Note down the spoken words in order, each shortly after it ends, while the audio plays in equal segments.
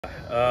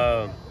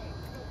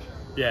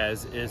Yeah,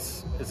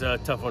 it's a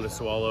tough one to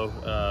swallow.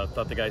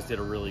 Thought the guys did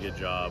a really good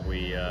job.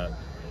 We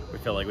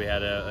felt like we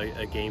had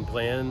a game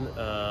plan,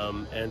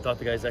 and thought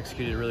the guys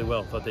executed really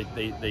well. Thought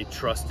they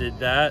trusted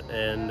that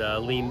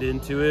and leaned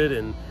into it.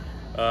 And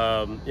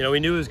we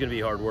knew it was going to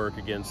be hard work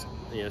against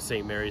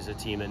St. Mary's, a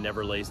team that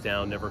never lays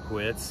down, never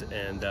quits,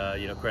 and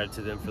credit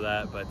to them for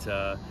that. But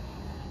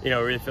we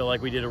really feel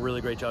like we did a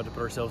really great job to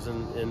put ourselves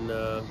in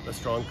a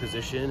strong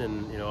position,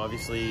 and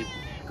obviously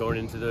going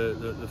into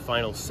the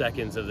final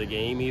seconds of the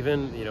game,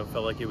 even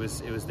felt like it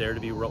was there to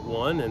be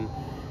won. And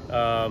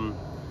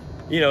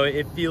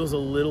it feels a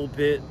little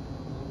bit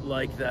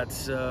like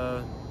that's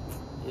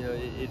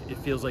it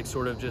feels like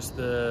sort of just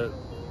the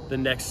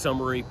next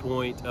summary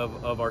point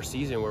of our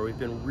season, where we've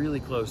been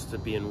really close to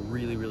being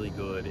really, really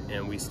good,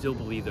 and we still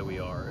believe that we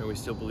are, and we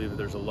still believe that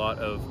there's a lot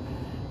of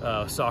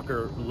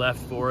soccer left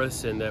for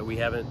us, and that we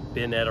haven't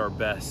been at our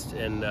best,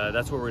 and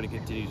that's what we're going to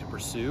continue to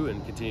pursue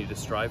and continue to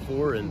strive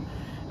for. And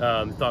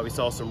thought we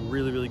saw some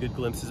really, really good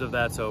glimpses of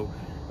that. So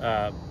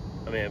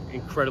I'm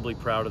incredibly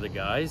proud of the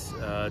guys.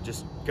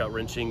 Just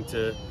gut-wrenching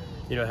to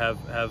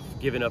have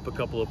given up a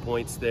couple of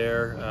points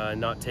there,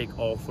 not take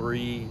all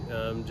three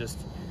just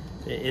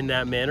in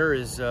that manner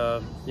is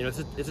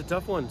it's a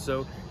tough one.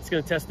 So it's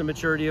going to test the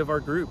maturity of our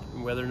group,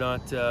 and whether or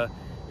not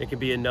it can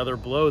be another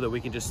blow that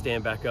we can just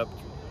stand back up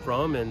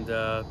from and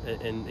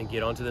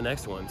get on to the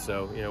next one.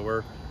 So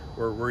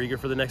we're eager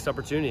for the next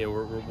opportunity, and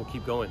we'll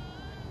keep going.